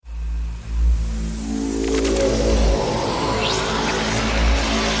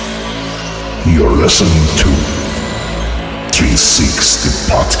You're listening to 360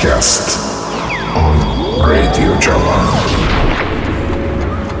 Podcast on Radio Java.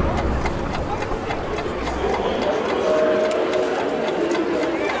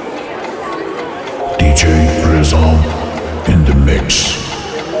 DJ RezaM in the mix.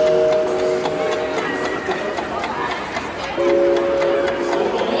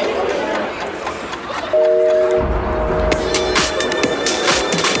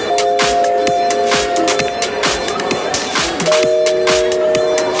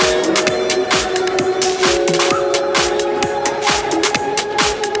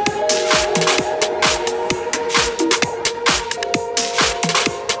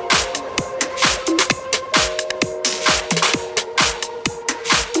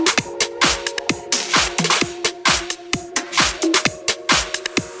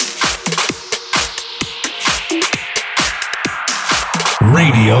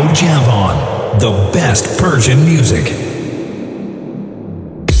 Radio Javon, the best Persian music.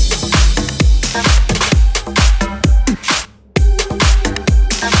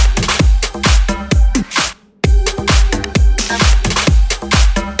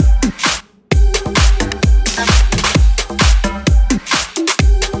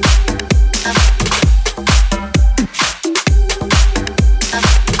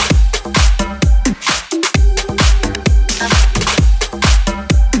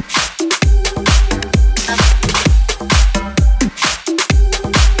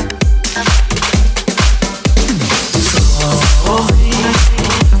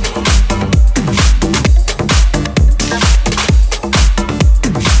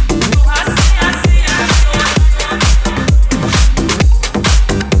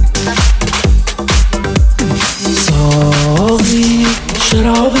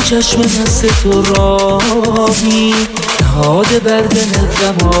 چشم مست تو راهی نهاده بر دل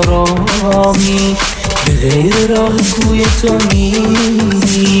آرامی به غیر راه کوی تو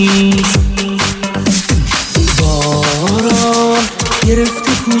نیست. باران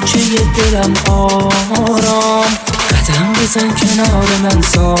گرفته کوچه دلم آرام قدم بزن کنار من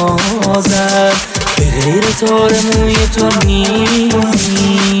سازم به غیر تار موی تو نیست.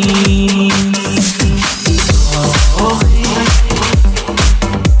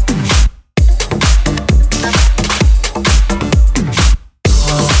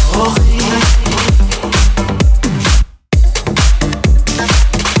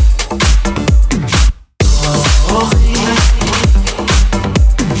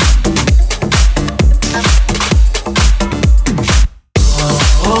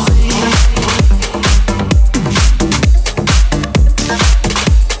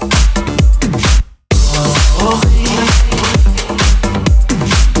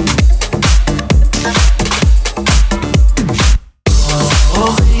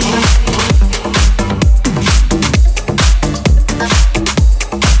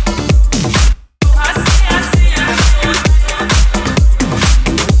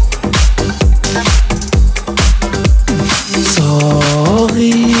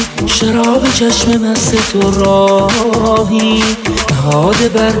 چشم مست تو راهی نهاده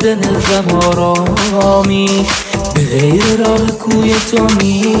بر دل آرامی به غیر راه کوی تو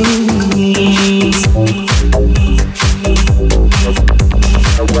نیست.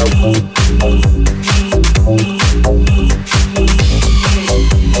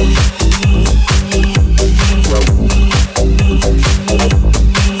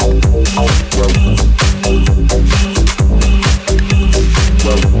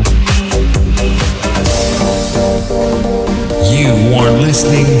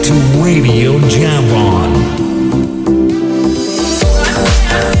 Listening to Radio Javon.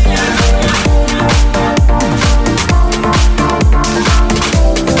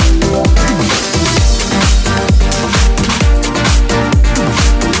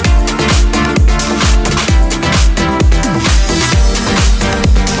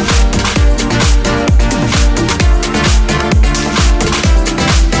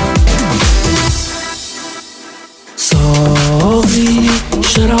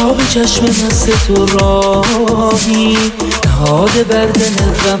 چشم مست تو راهی نهاده بر دل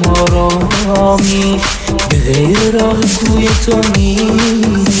آرامی به غیر راه کوی تو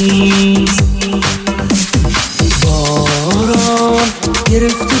نیست. باران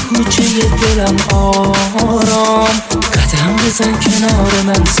گرفته کوچه دلم آرام قدم بزن کنار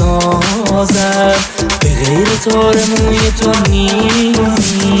من سازم به غیر تار موی تو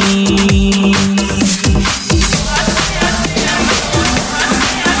نیست.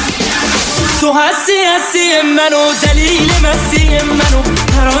 تو هستی منو دلیل مستی منو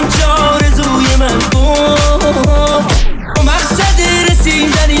هر آنچه آرزوی من بود مقصد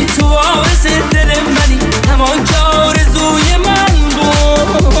رسیدنی تو آرزه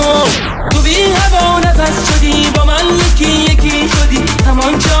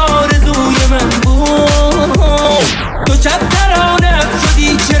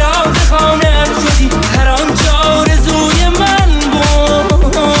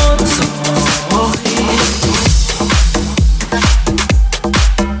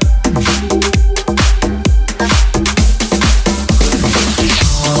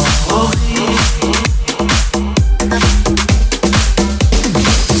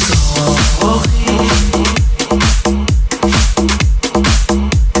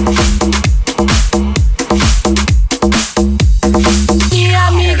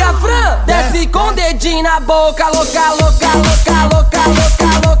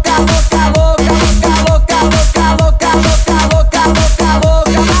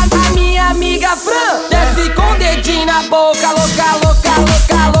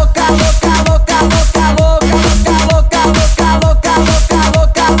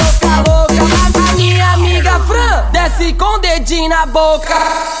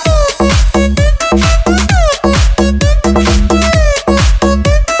boca.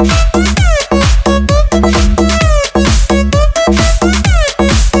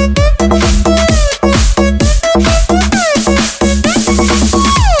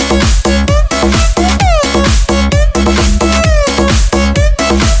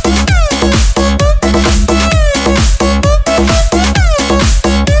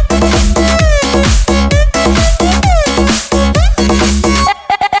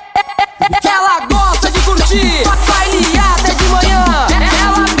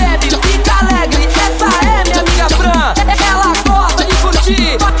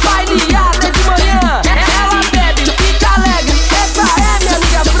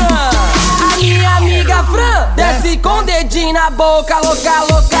 Na boca, louca,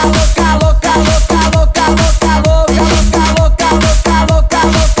 louca, louca, louca, louca, louca, louca, louca, louca, louca, louca,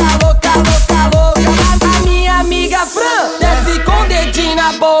 louca, louca, louca. A minha amiga Fran desce com dedinho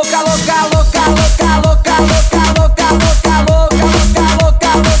na boca, louca, louca, louca, louca, louca, louca, louca, louca,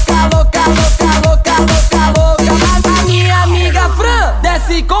 louca, louca, louca, louca, louca, louca. A minha amiga Fran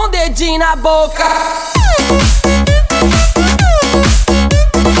desce com dedinho na boca.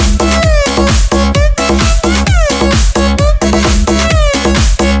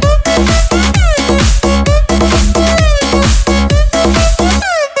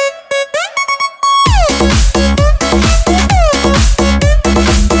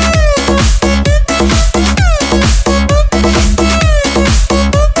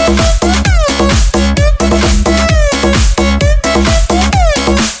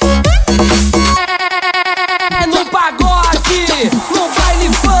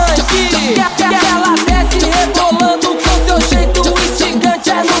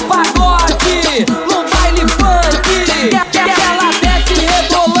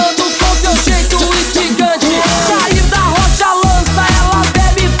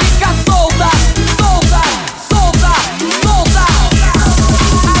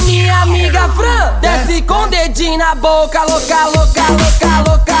 Na boca, louca, louca, louca,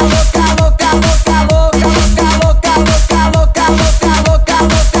 louca, louca, louca, louca, louca, louca, louca, louca, louca, louca,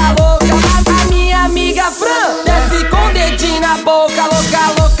 louca, louca. A minha amiga Fran desce com dedinho na boca, louca,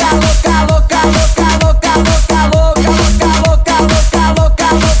 louca, louca, louca, louca, louca, louca, louca, louca, louca, louca,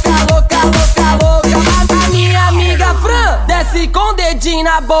 louca, louca, louca, louca. A minha amiga Fran desce com dedinho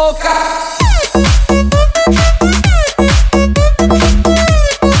na boca.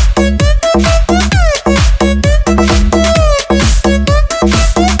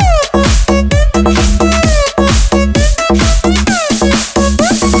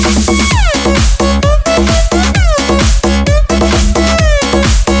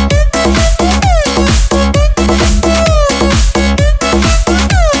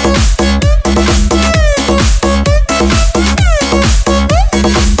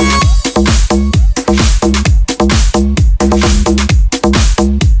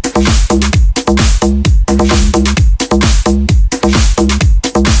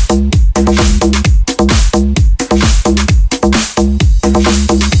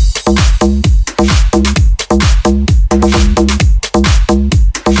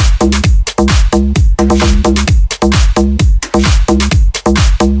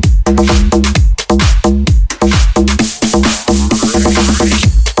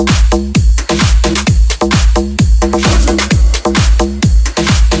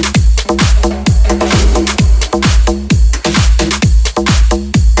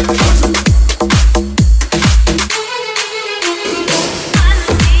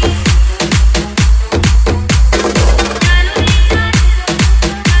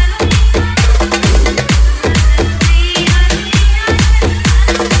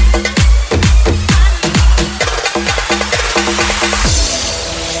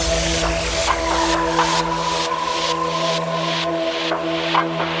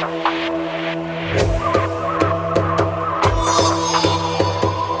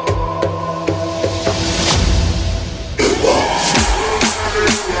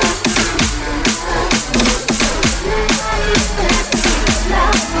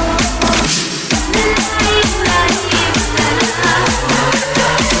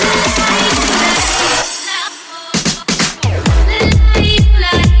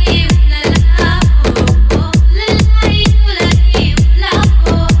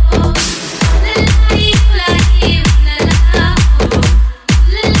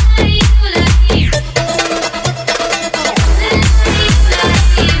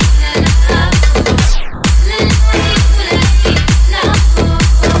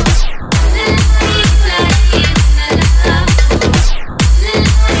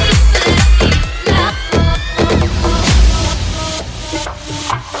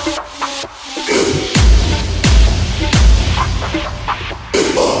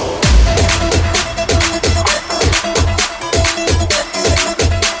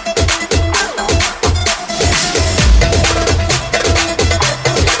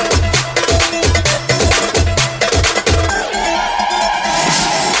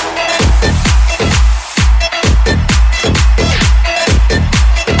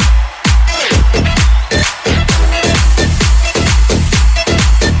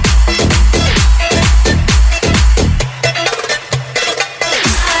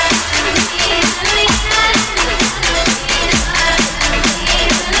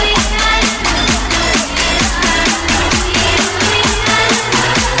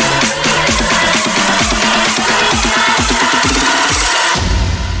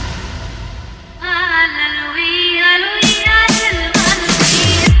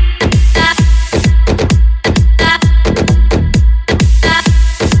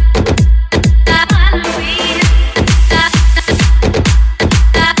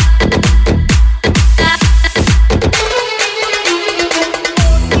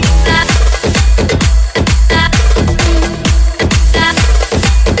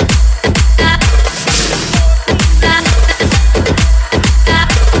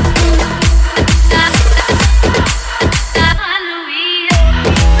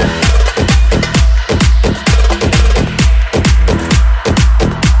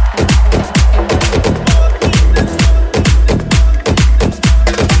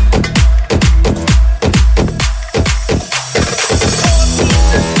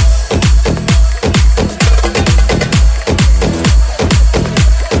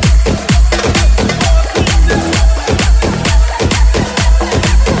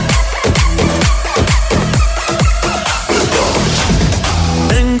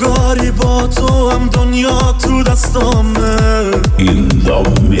 The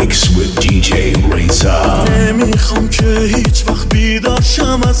Mix with DJ RezaM. نمیخوام که هیچ وقت بیدار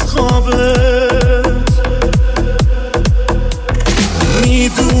شم از خوابت،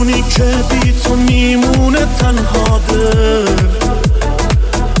 میدونی که بی تو میمونه تنها دل،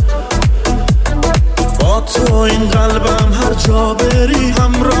 با تو این قلبم هر جا بری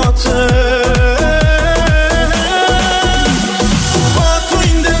همراته، با تو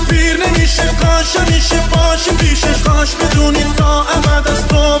این دل پیر نمیشه، کاش همیشه باشی پیشش، کاش بدونی تا ابد از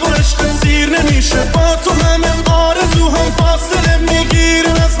تو و عشق سیر نمیشه، با تو همه آرزوهم فاصله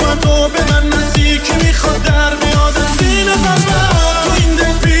میگیره از من، تو به من نزدیکی میخواد در بیاد از سینه قلبم، تو این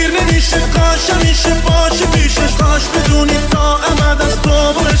دل پیر نمیشه، کاش همیشه باشی پیشش، کاش بدونی تا ابد از تو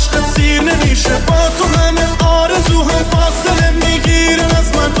و عشق سیر نمیشه، با تو همه آرزوهم فاصله میگیره از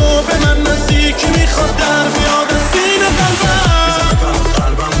من، تو به من نزدیکی میخواد در بیاد از سینه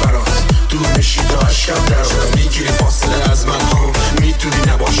قلبم برات دور میشی تا عشقم در میگیری فاصله از من ها، میدونی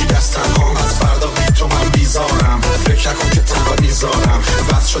نباشی دست تنها، از فردا بی تو من بیزارم، فکر نکن که تنها میذارم،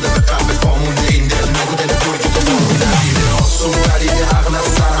 وصل شده به قلب فامونده این دل، نگو دل توی که تو فامونده دیده آسون پریده عقل از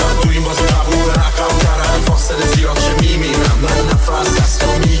سرم، تو این بازی قبول رقم ترم، فاصله زیاد چه میمیرم، من نفس دست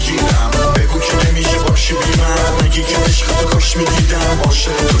تو میگیرم، بگو که نمیشه باشی بی من، نگی که عشق تو کاش میدیدم،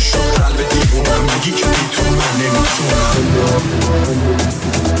 عاشق تو شد قلب دیوونم، نگی که بی تو من نمیتونم.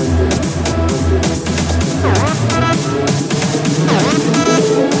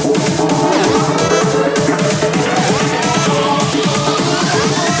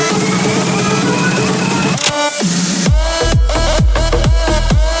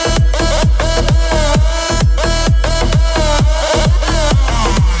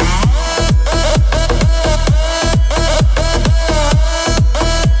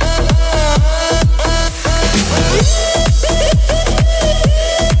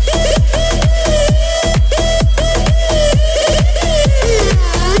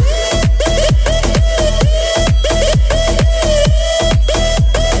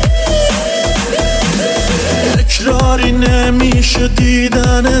 تکراری نمیشه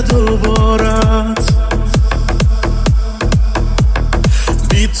دیدن دوبارت،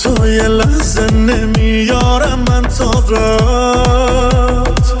 بی تو یه لحظه نمیارم من طاقت،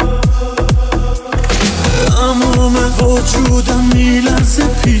 تمام وجودم میلرزه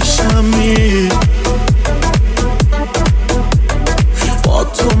پیشمی، با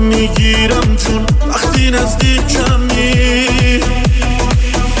تو میگیرم جون وقتی نزدیکمی،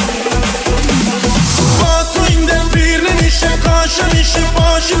 کاش همیشه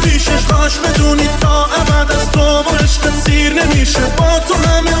باشی پیشش، کاش بدونی تا ابد از تو و عشق سیر نمیشه، با تو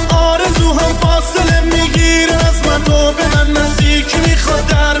همه آرزوهم فاصله میگیره از من، تو به من نزدیکی میخواد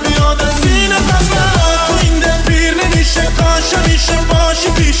در بیاد از سینه قلبم، با تو این دل پیر نمیشه، کاش همیشه باشی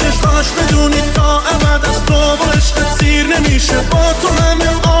پیشش، کاش بدونی تا ابد از تو و عشق سیر نمیشه، با تو همه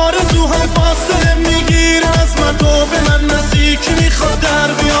آرزوهم فاصله میگیره از من، تو به من نزدیکی میخواد در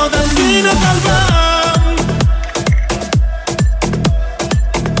بیاد از سینه قلبم.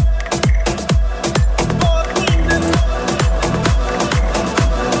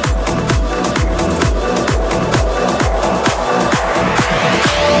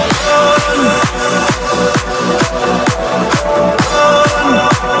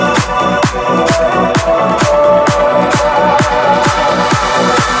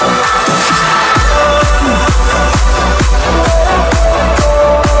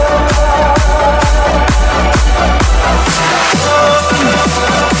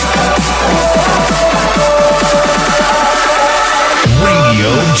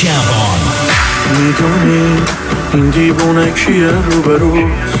 میدونی این دیوونه کیه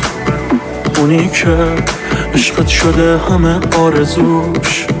روبروت، اونی که عشقت شده همه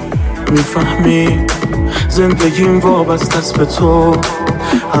آرزوش، میفهمی زندگیم وابسته است به تو،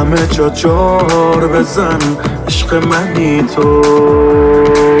 همه جا جار بزن عشق منی تو،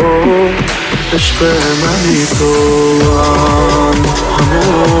 عشق منی تو،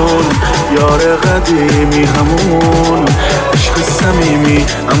 همون یار قدیمی، همون عشق صمیمی،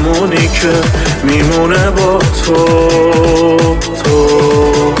 همونی که میمونه با تو، تو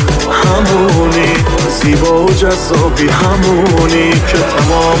همونی زیبا و جذابی، همونی که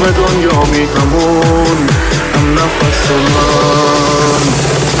تمام دنیامی، همون هم نفس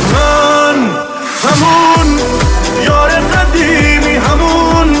من همون یار قدیمی،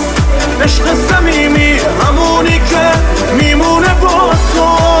 همون عشق صمیمی، همونی که میمونه با تو،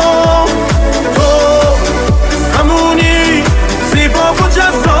 تو همونی زیبا و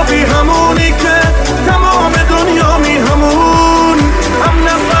جذابی، همونی که تمام دنیامی، همون هم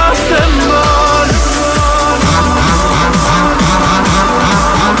نفس من.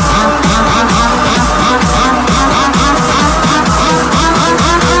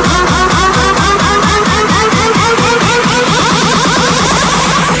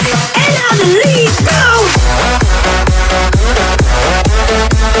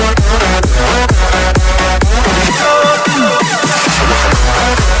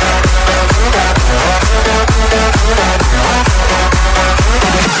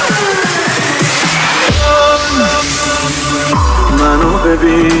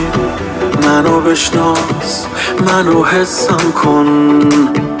 ببین، منو بشناس، منو حسم کن،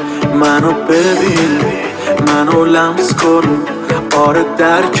 منو ببین، منو لمس کن، آره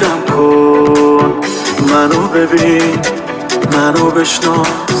درکم کن. منو ببین، منو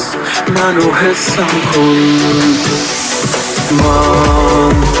بشناس، منو حسم کن.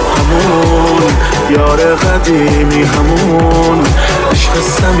 من همون یار قدیمی، همون عشق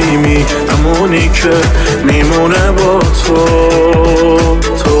صمیمی، همونی که میمونه با تو.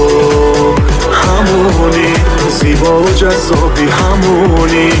 همونی زیبا و جذابی،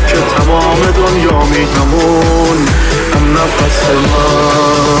 همونی که تمام دنیامی، همون هم نفس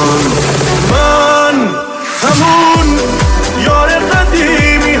من همون یار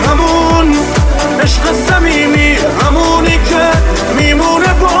قدیمی، همون عشق صمیمی، همونی که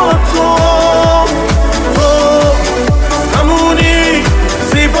میمونه با تو. همونی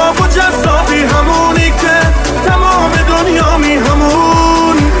زیبا و جذابی، همونی که تمام دنیامی،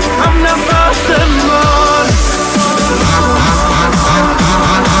 همون هم نفس من.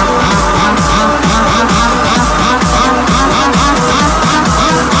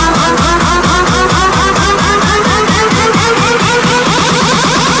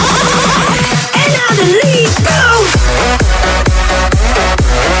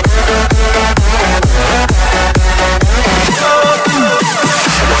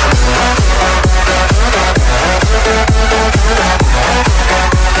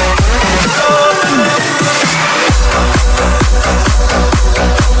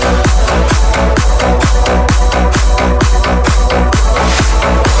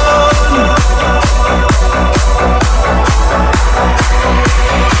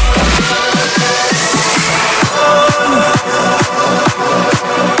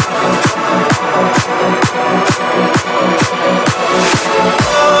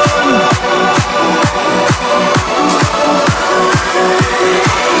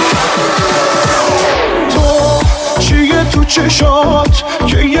 چشات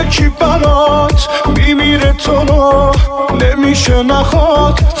که یکی برات میمیره، تو رو نمیشه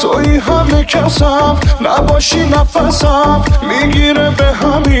نخواد. توی همه کسم نباشی، نفسم میگیره به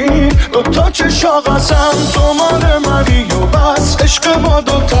همین دوتا چشا قسم. تو مال منی و بس، عشق ما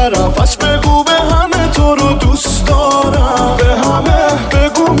دو طرف است. بگو به همه تو رو دوست دارم، به همه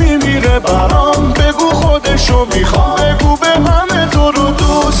بگو میمیره برام، بگو خودشو میخوام، بگو به همه تو رو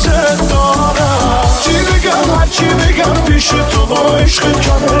دوست دارم. چی بگم هرچی بگم پیش تو با عشق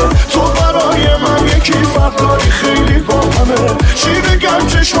کمه، تو برای من یکی فرق داری خیلی با همه. چی بگم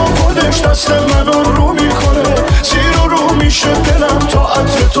چشم خودش دست منو رو میکنه، زیر و رو میشه دلم تا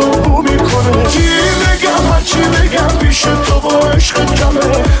عطر تو بو میکنه. چی بگم هرچی بگم پیش تو با عشق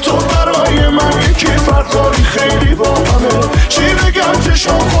کمه، تو برای من یکی فرق داری خیلی با همه. چی بگم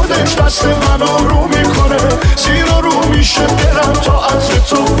چشم خودش دست منو رو میکنه، زیر و رو میشه دلم تا عطر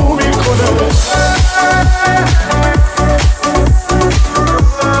تو بو میکنه.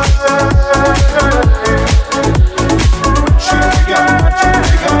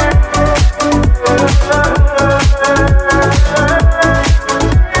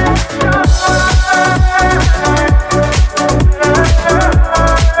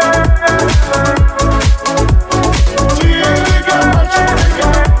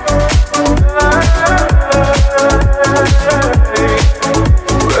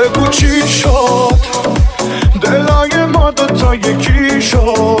 یکی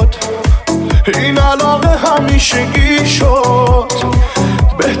شد این علاقه همیشگی شد،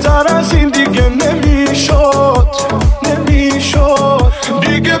 بهتر از این دیگه نمیشد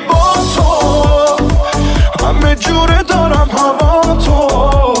دیگه. با تو همه جوره دارم هوا،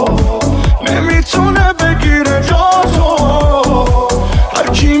 تو نمیتونه بگیره جا تو. هر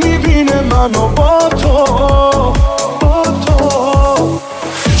کی میبینه منو با تو.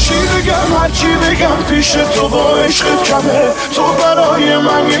 چی بگم هرچی بگم پیش تو با عشقت کمه، تو برای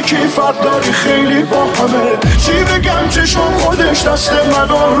من یکی فرق داری خیلی با همه. چی بگم چشم خودش دست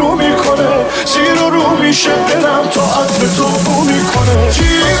منو رو میکنه، زیر و رو میشه دلم تا عطر تو بو میکنه. چی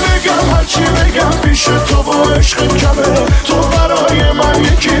بگم هرچی بگم پیش تو با عشقت کمه، تو برای من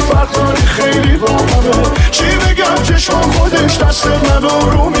یکی فرق داری خیلی با همه. چی بگم چشم خودش دست منو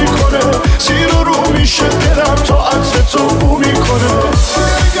رو میکنه، زیر و رو میشه دلم تا عطر تو بو میکنه.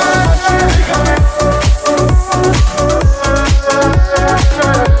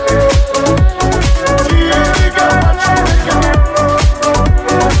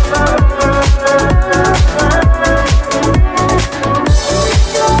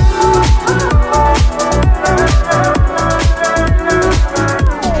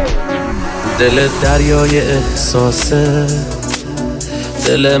 دل دریای احساسه،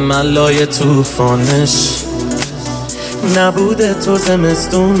 دل من لای توفانش، نبوده تو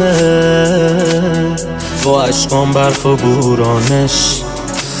زمستونه با عشقان برف و بورانش،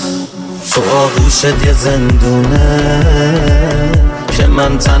 تو آغوشت یه زندونه که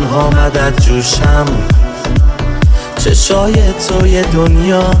من تنها مدد جوشم، چشای تو یه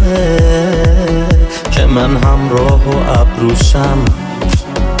دنیاه که من همراه و ابروشم.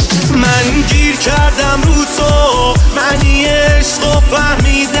 من گیر کردم رو تو، منی عشق و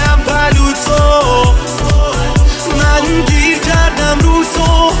فهمیدم پلو تو، من گیر کردم رو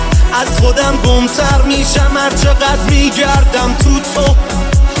تو، از خودم گمتر میشم هر چقدر میگردم تو تو.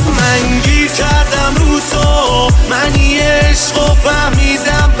 من گیر کردم رو تو، منی عشق و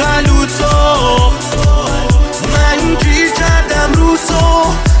فهمیدم پلو تو، من گیر کردم رو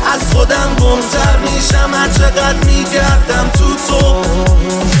تو، از خودم گمتر میشم هر چقدر میگردم تو تو.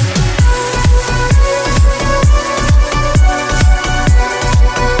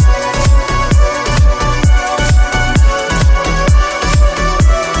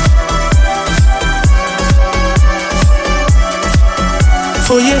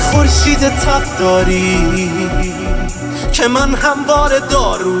 تو یه خورشید تب داری که من هموار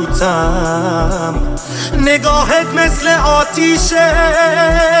داروتم، نگاهت مثل آتیشه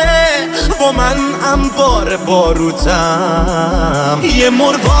و من انبار باروتم، یه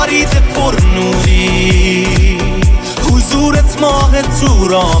مروارید پر نوری حضورت ماه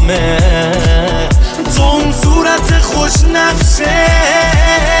تورامه، تو اون صورت خوش نقشه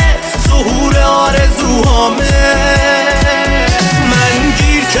ظهور آرزوهامه. من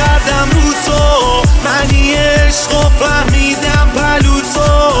گیر کردم رو تو، منی عشق و فهمیدم پلو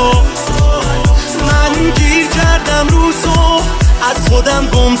تو، من گیر کردم رو تو، از خودم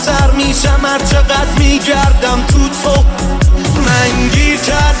گمتر میشم هر چقدر میگردم تو تو. من گیر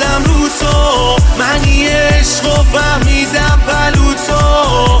کردم رو تو، منی عشق و فهمیدم پلو تو،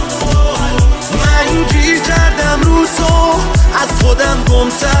 من گیر کردم رو تو، از خودم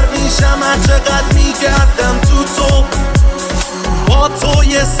گمتر میشم هر چقدر میگردم تو تو. با تو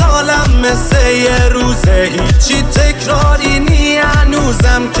یه سالم مثل یه روزه، هیچی تکراری نی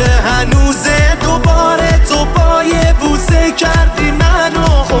هنوزم که هنوزه، دوباره تو با یه بوسه کردی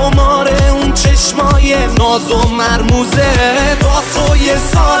منو خمار اون چشمای ناز و مرموزه. با تو یه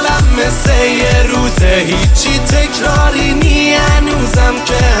سالم مثل یه روزه، هیچی تکراری نی هنوزم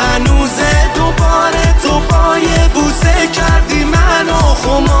که هنوزه، دوباره تو با یه بوسه کردی منو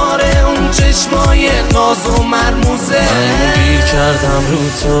خمار اون چشمای ناز و مرموزه. کردم رو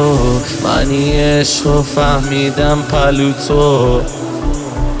تو، منی عشق و فهمیدم پلو تو،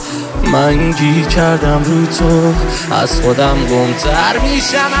 من گیر کردم رو تو، از خودم گمتر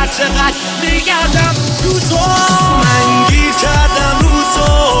میشم هر چقدر میگردم تو تو. من گیر کردم رو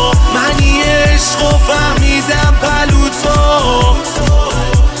تو، منی عشق و فهمیدم پلو تو،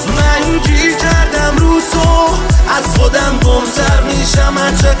 من گیر کردم رو تو، از خودم گمتر میشم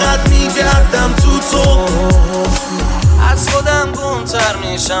هر چقدر میگردم تو تو، از خودم گمتر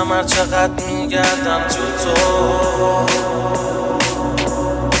میشم هر چقدر میگردم تو تو.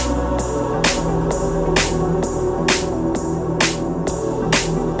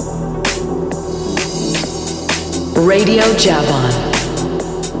 Radio Javan.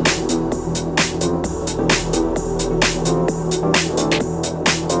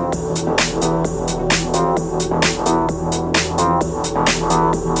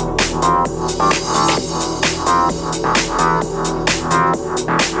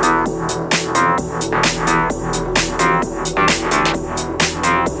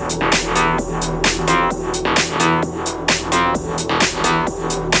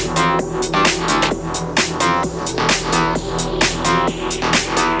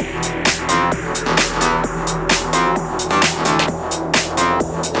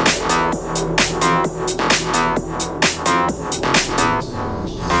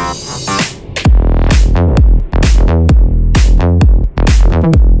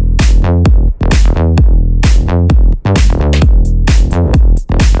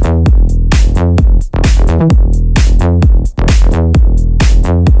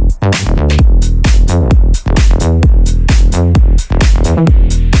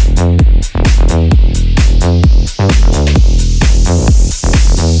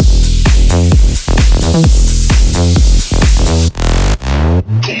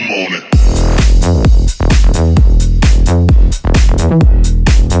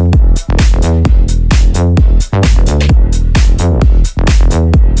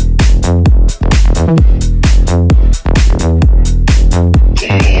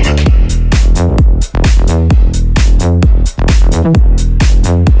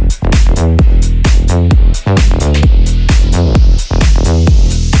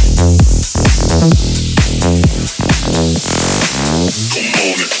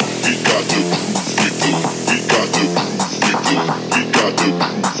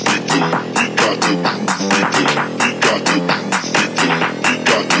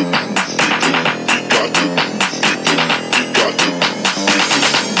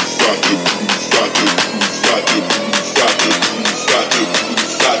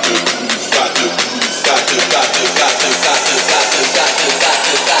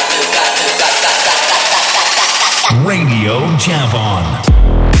 Radio Javon.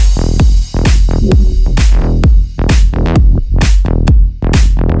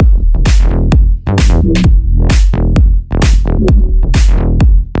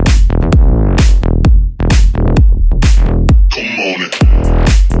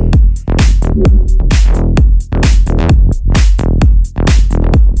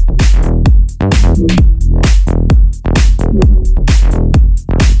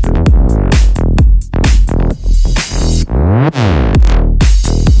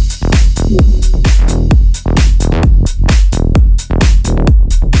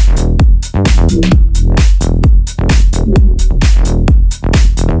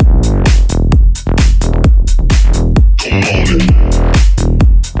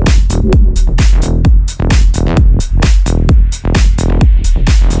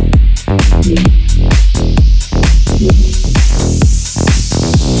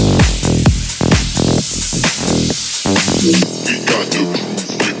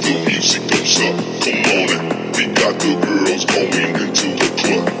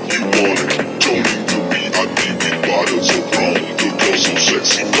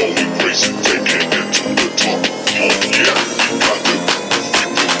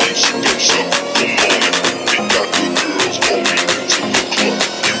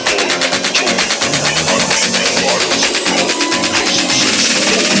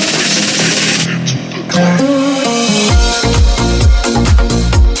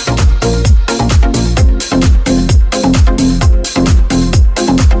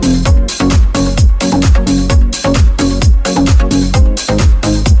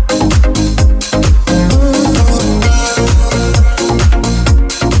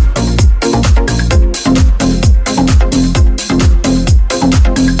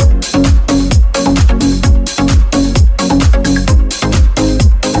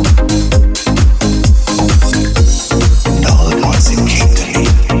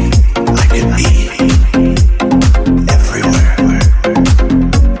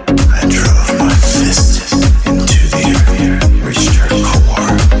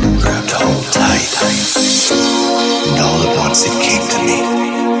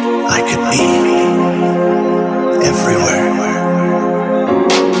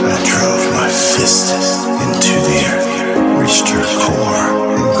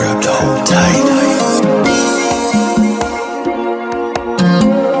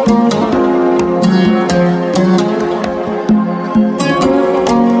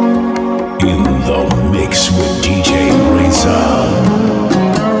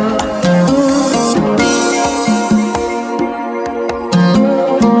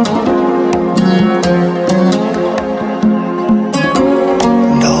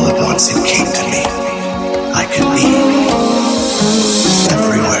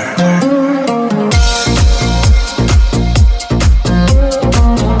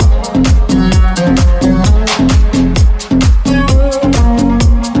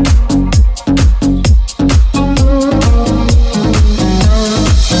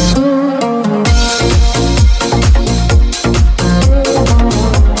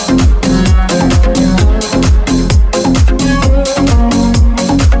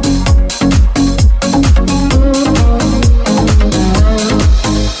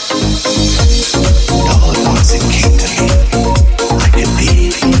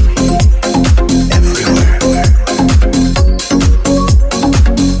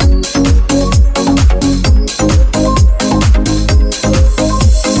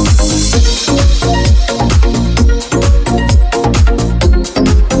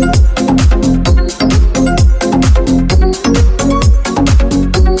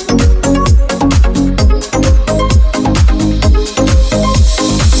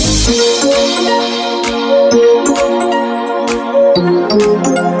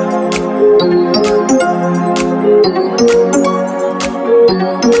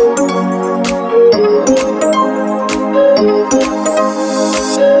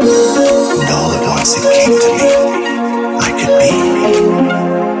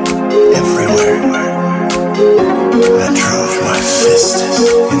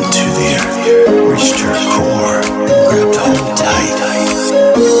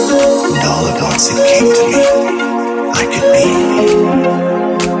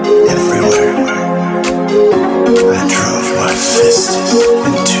 I drove my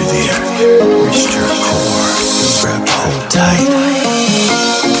fist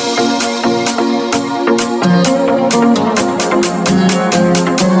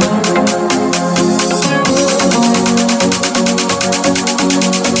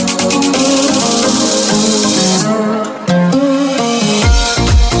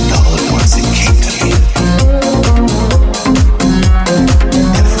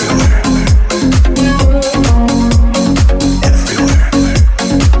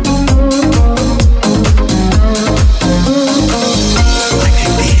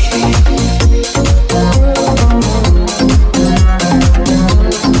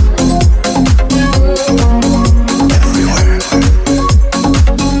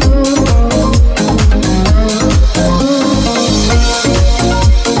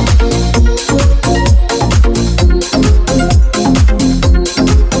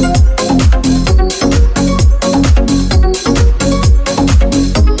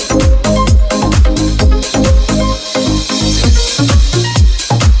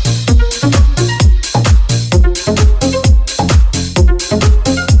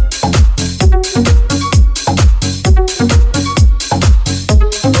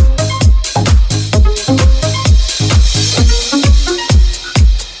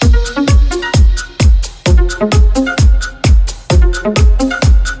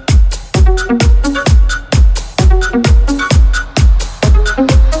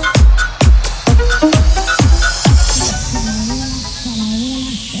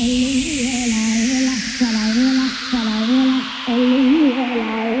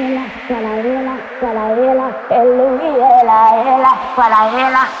el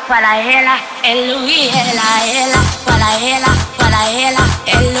Luis, para ela, el Luis,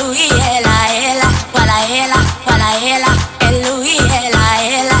 el Luis,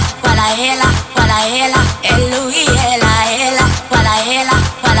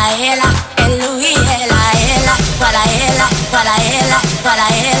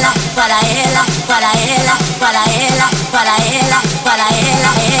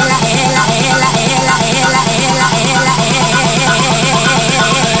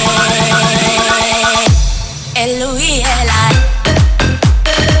 el Luis,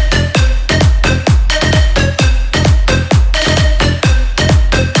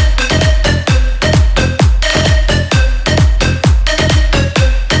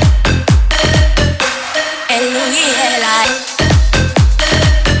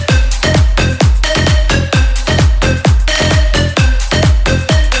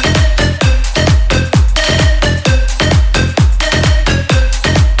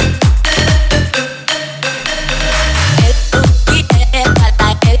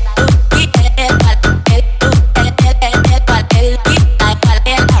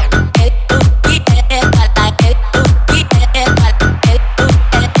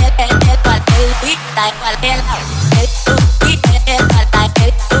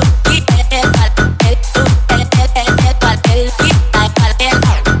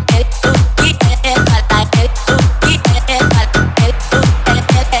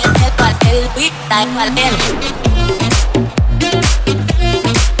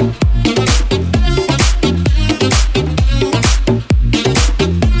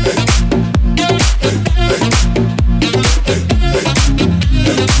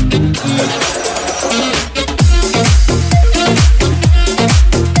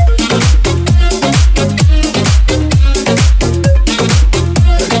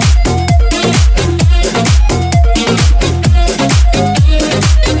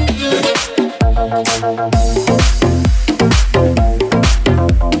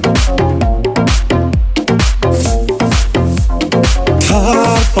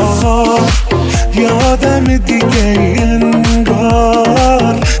 یادم دیگه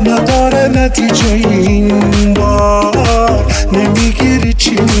انگار نداره نتیجه این بار نمیگیری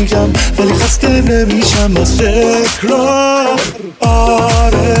چی میگم ولی خسته نمیشم از تکرار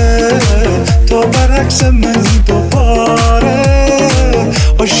آره تو برعکس من دوباره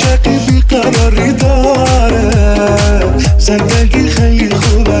عاشقی بیقراری داره زندگی خیلی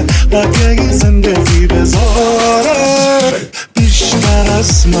خوبه بقیه زندگی بذاره بیشتر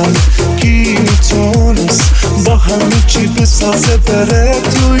از من کی میتونست با همه چی بسازه بره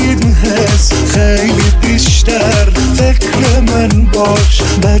تو این حس خیلی بیشتر فکر من باش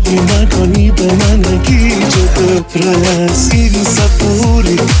بدی نکنی به من گیجه بپرس این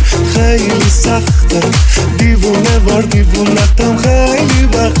صبوری خیلی سخته دیوونه وار دیوونتم خیلی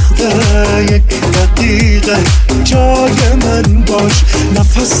وقته یک دقیقه جای من باش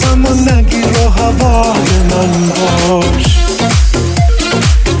نفسم و نگیر و هوای من باش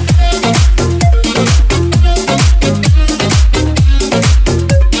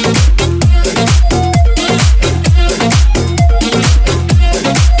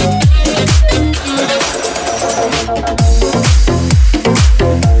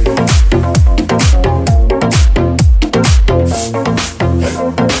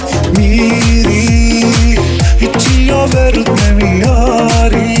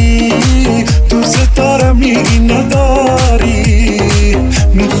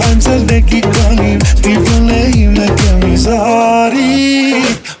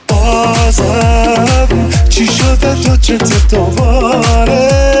دوباره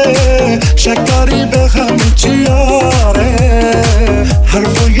شکاری به همه چیاره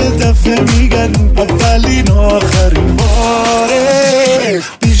حرفای دفعه میگن اولین و آخرین باره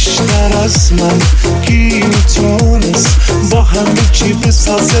بیشتر از من کی میتونست با همه چی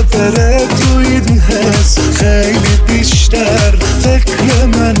بسازه بره تو این حس خیلی بیشتر فکر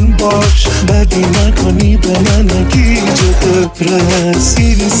من باش بدی نکنی به من گیجه بپرس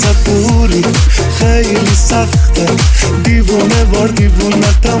این صبوری خیلی سخته دیوونه وار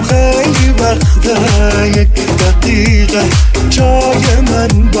دیوونتم خیلی وقته یک دقیقه جای من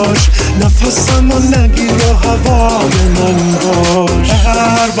باش نفسم و نگیر و هوای من باش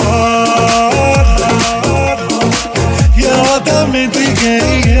هر بار یادم دیگه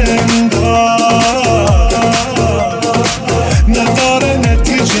انگار نداره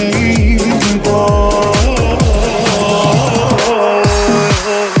نتیجه این بار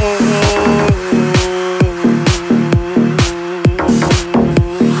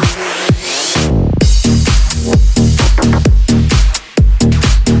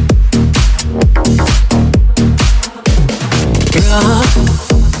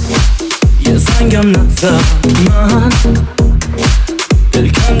دلتنگم نزد من دل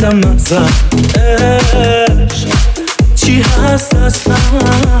کندم نزد عشق چی هست اصلا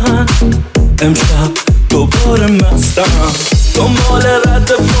امشب دوباره مستم دنبال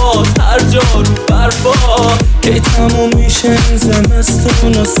رد پا هر جا رو برفا کی تموم میشه این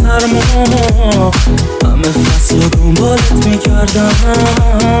زمستون و سرما همه فصل دنبالت میگردم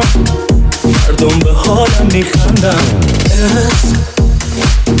مردم به حالم میخندم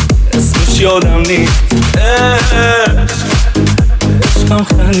اسمش یادم نیست عشقم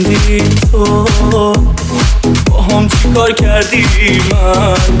خندی تو با هم چی کار کردی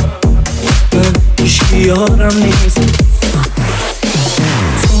من هیچکی یارم نیست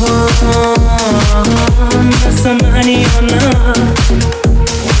تو هم مثل منی یا نه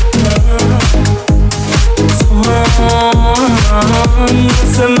تو هم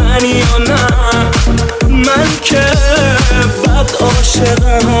مثل منی یا نه من که بد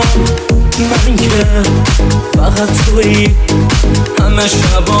عاشقم من که فقط تویی همه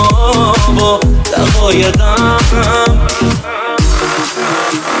شبا و دقایقم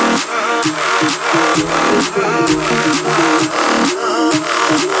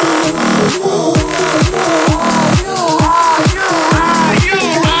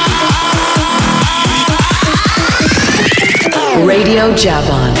Radio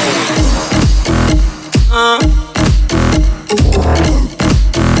Javan.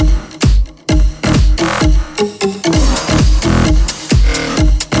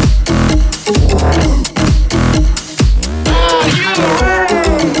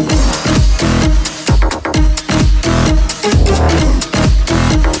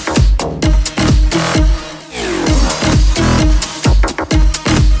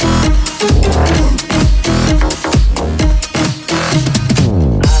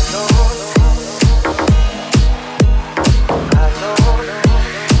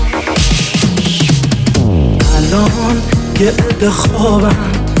 یه عده خوابم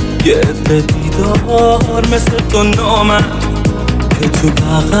یه عده بیدار مثل تو نامم که تو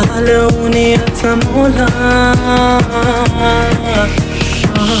بغل اونی احتمالم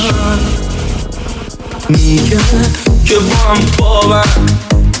میگه که با هم خوابم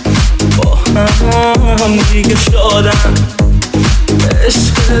با هم دیگه شادم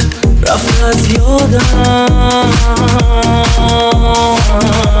عشق رفت از یادم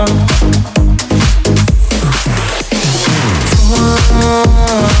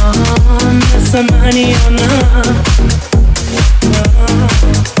مثل منی یا نه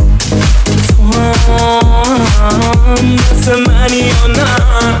تو هم مثل منی یا نه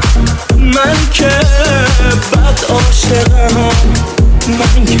من که بد عاشقم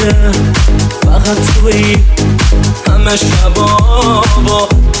من که فقط تویی همه شبا و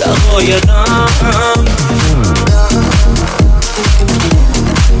دقایقم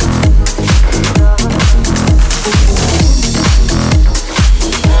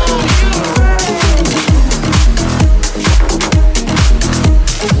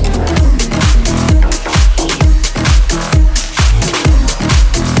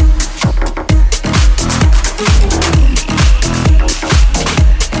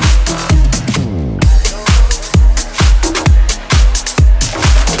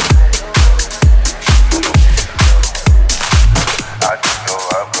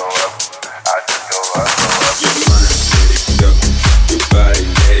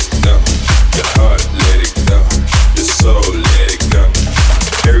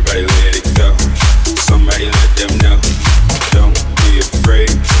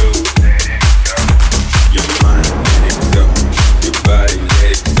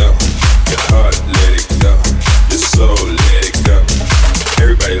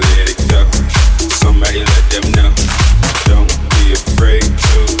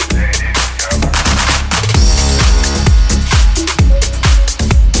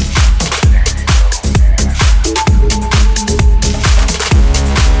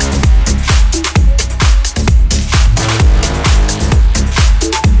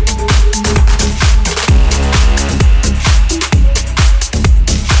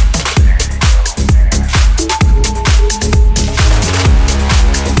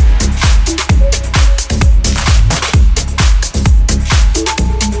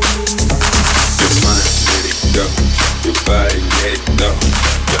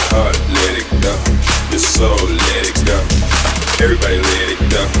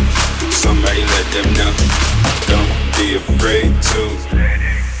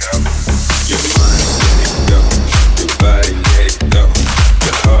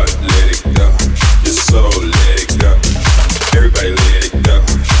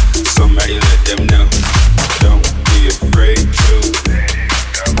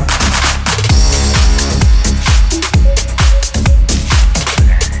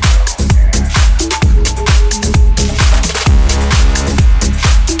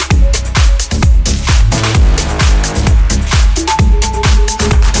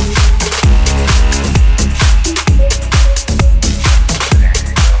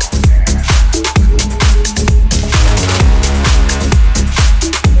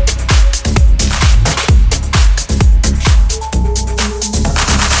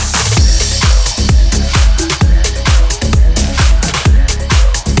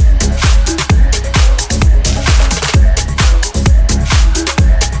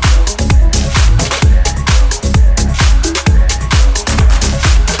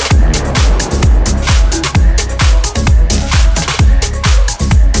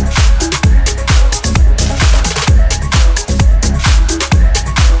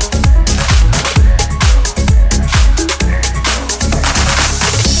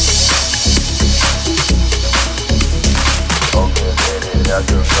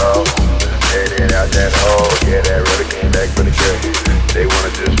low. Head in out that hole, yeah, that rubber came back for the girl. They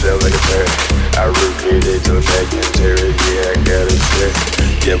wanna just sell like a bird. I root it to the back and tear it, yeah, I got it straight.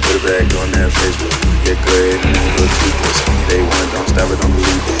 Yeah, put it back on that Facebook. Yeah, go ahead and go tweet this. They want it, don't stop it, don't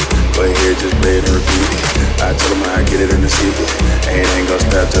believe it. Go ahead, just play it and repeat it. I told them I get it in the secret. Ain't gonna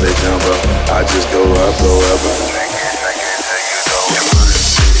stop till they jump up. I just go up, go up. Drink it till you go. Your mind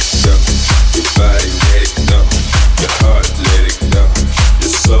let it go. Your body let it go. Your heart let it go.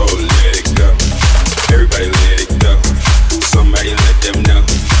 Your soul let it go. Everybody let it go. Somebody let them know.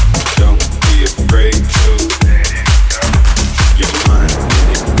 Don't be afraid to let it go. Your mind let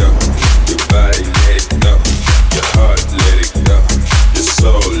it go. Your body let it go. Your heart let it go. Your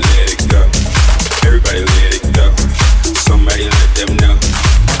soul let it go. Everybody let it go. Somebody let them know.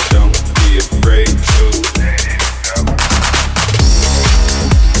 Don't be afraid to let it go.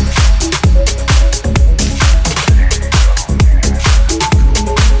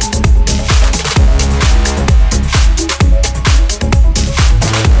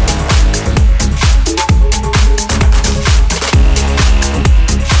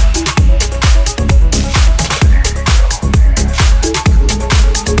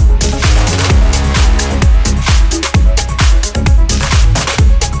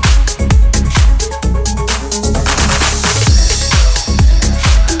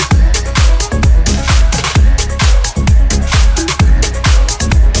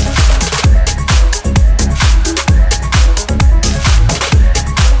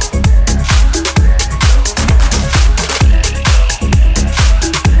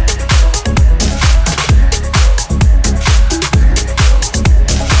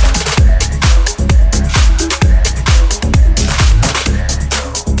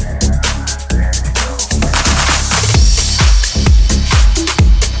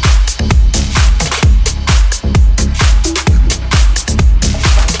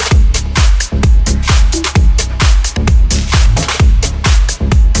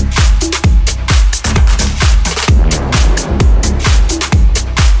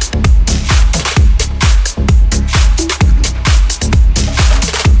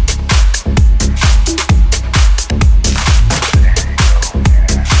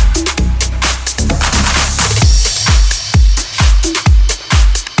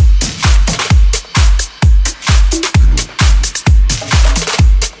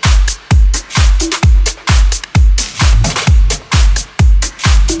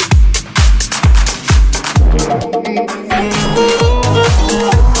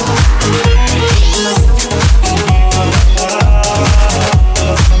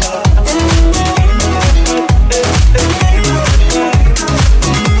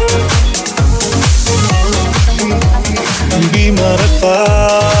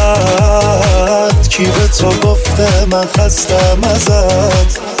 من خستم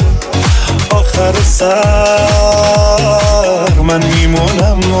ازت آخر سر من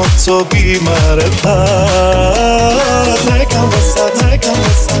میمونم و تو بی معرفت نگم وسط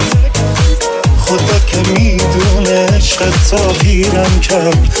خدا که میدونه عشق تو گیرم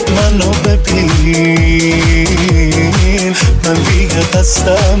کرد منو ببین من دیگه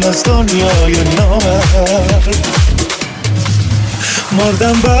خستم از دنیای نامرد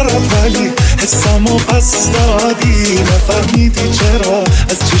مردم برات ولی حسامو پس دادی نفهمیدی چرا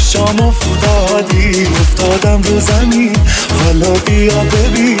از چشام افتادم رو زمین حالا بیا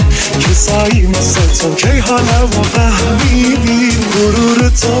ببین که سایی مثل تو کی حالمو فهمیدی غرور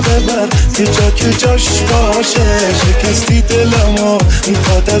تو ببر یه جا که جاش باشه شکستی دلمو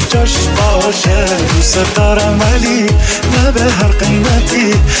میخواد از جاش باشه دوست دارم ولی نه به هر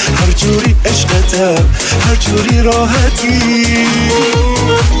قیمتی هر جوری عشقته هر جوری راحتی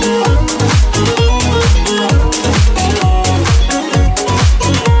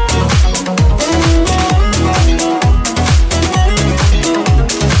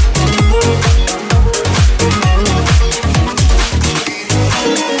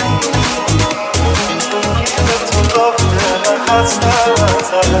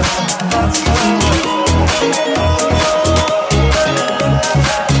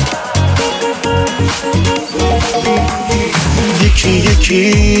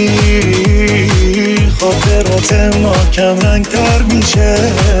یکی خاطرات ما کم رنگ تر میشه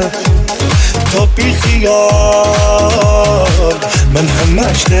تا بی خیال من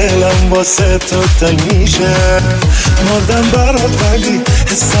همش دلم واسه تو تنگ میشه مردم برات ولی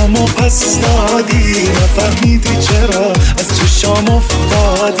حسامو پس دادی نفهمیدی چرا از چشام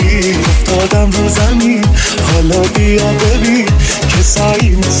افتادم رو زمین حالا بیا ببین که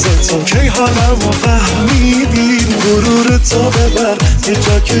کسایی مثل تو کی حالمو فهمیدی غرور تو ببر یه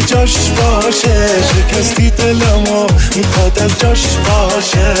جا که جاش باشه شکستی دلمو میخواد جاش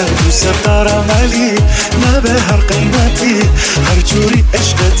باشه دوست دارم ولی نه به هر قیمتی هر جوری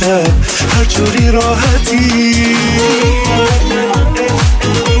عشقته هر جوری راحتی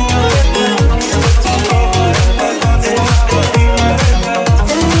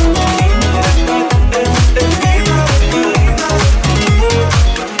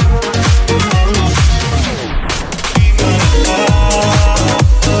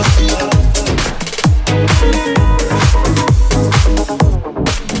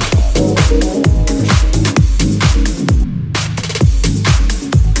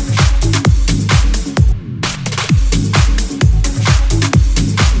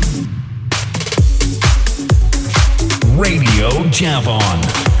Javon.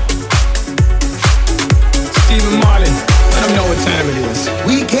 Stephen Marley, let them know what time it is.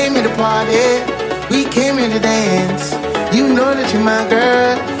 We came here to party, we came here to dance. You know that you're my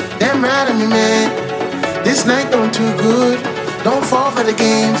girl, damn right of me, man. This night going too good, don't fall for the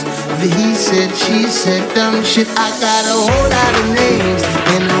games. The he said, she said, dumb shit. I got a whole lot of names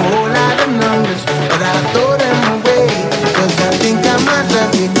and a whole lot of numbers, but I throw them away, cause I think I might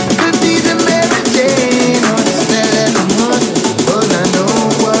love you. Could be the Mary Jane or the spell of the month. Well, I know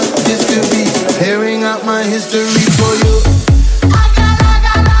what this could be. Tearing out my history for you. I got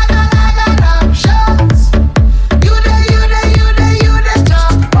options. You the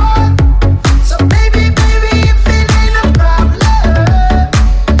top one. So baby, if it ain't a problem,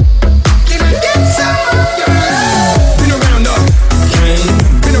 can I get some of your love? Been around the game,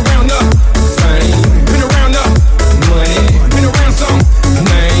 been around the fame, been around the money, been around some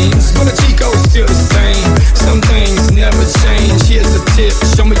names, but the Chico's still the same. Some things never change. Here's a tip,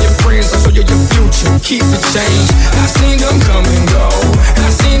 show me your friends, I'll show you your future. Keep the change. I seen them come and go, I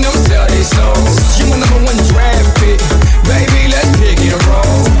seen them sell their souls. You a number one draft pick, baby, let's pick and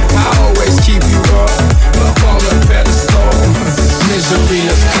roll. I always keep you up on the pedestal. Misery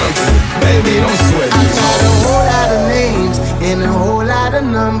is company, baby, don't sweat me. I got a whole lot of names and a whole lot of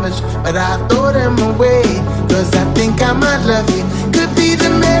numbers, but I throw them away, cause I think I might love you. Could be the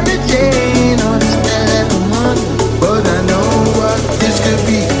Mary Jane or the spell of the month, but I know what this could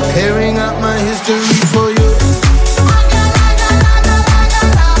be. Tearing out my history for you. I got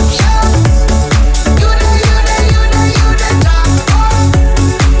options. You the top one.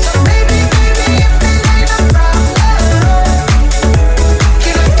 So baby, if it ain't a problem,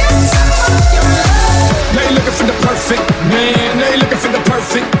 can I get some of your love? They looking for the perfect man, they looking for the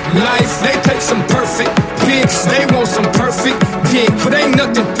perfect life. They take some perfect pics, they want some perfect dick, but ain't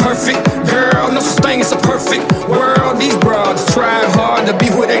nothing perfect. Girl, no such thing as a perfect world. These broads try hard to be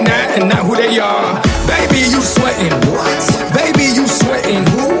who they not and not who they are. Baby, you sweating what? Baby, you sweating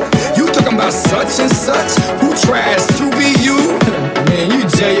who? You talking about such and such? Who tries to be you? Man, you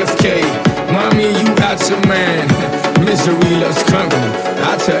JFK. Mommy, you out your man. Misery loves company.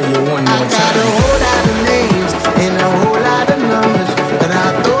 I'll tell you one more time. I got a whole lot of names and a whole lot of numbers, but I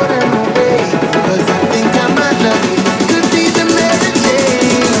throw them away, cause I think I might love you. Could be the Mary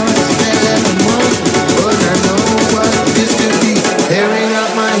Jane or the spell of the month, but I know what this could be. Tearing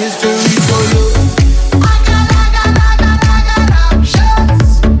out my history for you. I got options.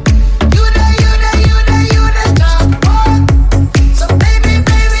 You the top one. So baby,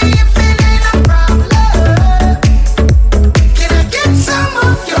 if it ain't a problem, can I get some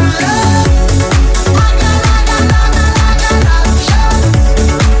of your love? I got options.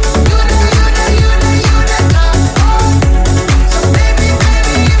 You the top one. So baby,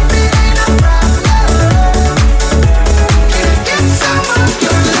 if it ain't a problem, can I get some of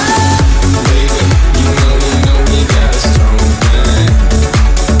your love? Baby, you know we got a strong thing.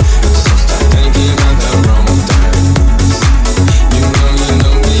 So stop thinking about the wrong things. You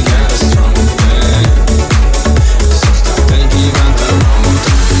know we got a strong thing. So stop thinking about the wrong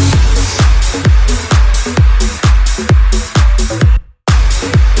things.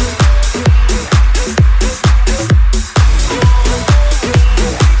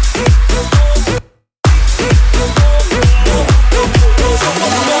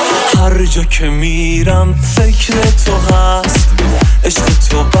 هر جا که میرم فکر تو هست، عشق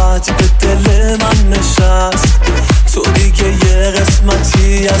تو بعد به دل من نشست. تو دیگه یه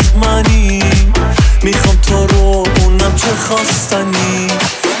قسمتی از منی، میخوام تو رو اونم چه خواستنی.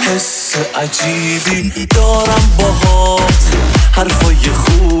 حس عجیبی دارم باهات، حرفای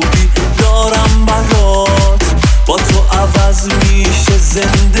خوبی دارم برات. با تو عوض میشه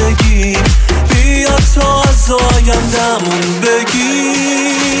زندگی، بیا تو از آیندمون بگی.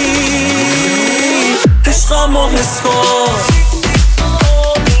 عشقمو حس کن،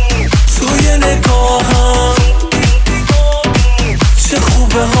 نگاهم چه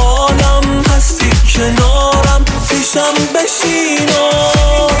خوبه حالم هستی کنارم پیشم بشینو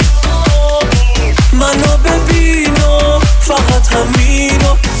منو ببینو فقط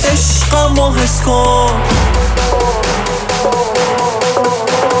همینو عشقمو حس کن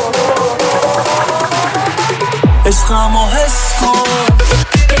عشقمو حس کن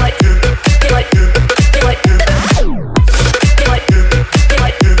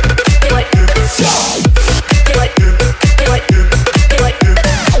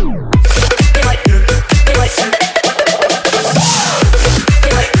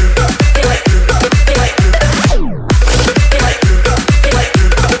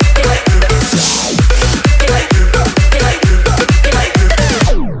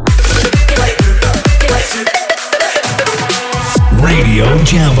Radio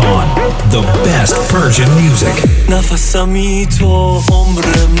Javon, the best Persian music. نفسمی تو عمر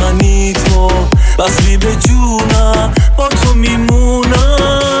منی تو بسری به جونم با تو میمونم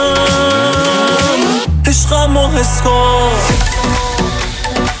عشقمو حس کن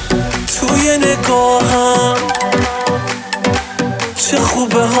توی نگاهم چه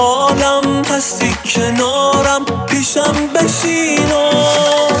خوبه حالم هستی کنارم پیشم بشینو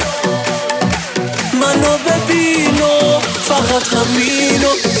منو ببینو فقط همینو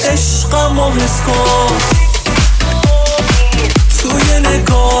عشقمو حس کن توی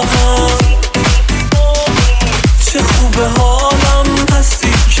نگاهم چه خوبه حالم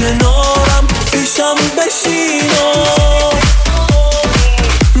هستی کنارم پیشم بشینو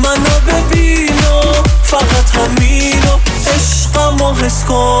منو ببینو فقط همینو عشقمو حس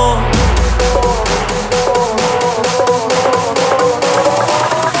کن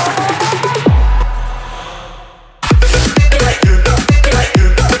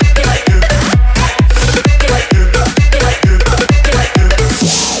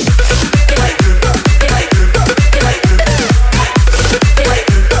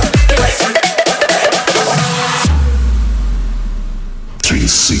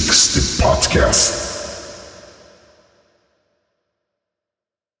Podcast.